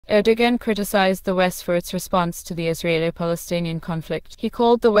Erdogan criticized the West for its response to the Israeli-Palestinian conflict. He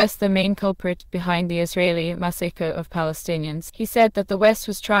called the West the main culprit behind the Israeli massacre of Palestinians. He said that the West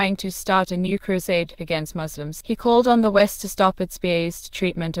was trying to start a new crusade against Muslims. He called on the West to stop its biased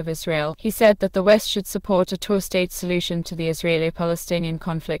treatment of Israel. He said that the West should support a two-state solution to the Israeli-Palestinian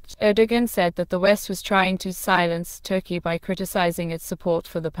conflict. Erdogan said that the West was trying to silence Turkey by criticizing its support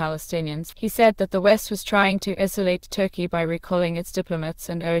for the Palestinians. He said that the West was trying to isolate Turkey by recalling its diplomats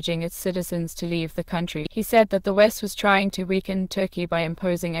and urging its citizens to leave the country. He said that the West was trying to weaken Turkey by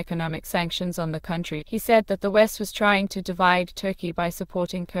imposing economic sanctions on the country. He said that the West was trying to divide Turkey by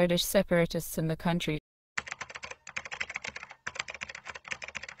supporting Kurdish separatists in the country.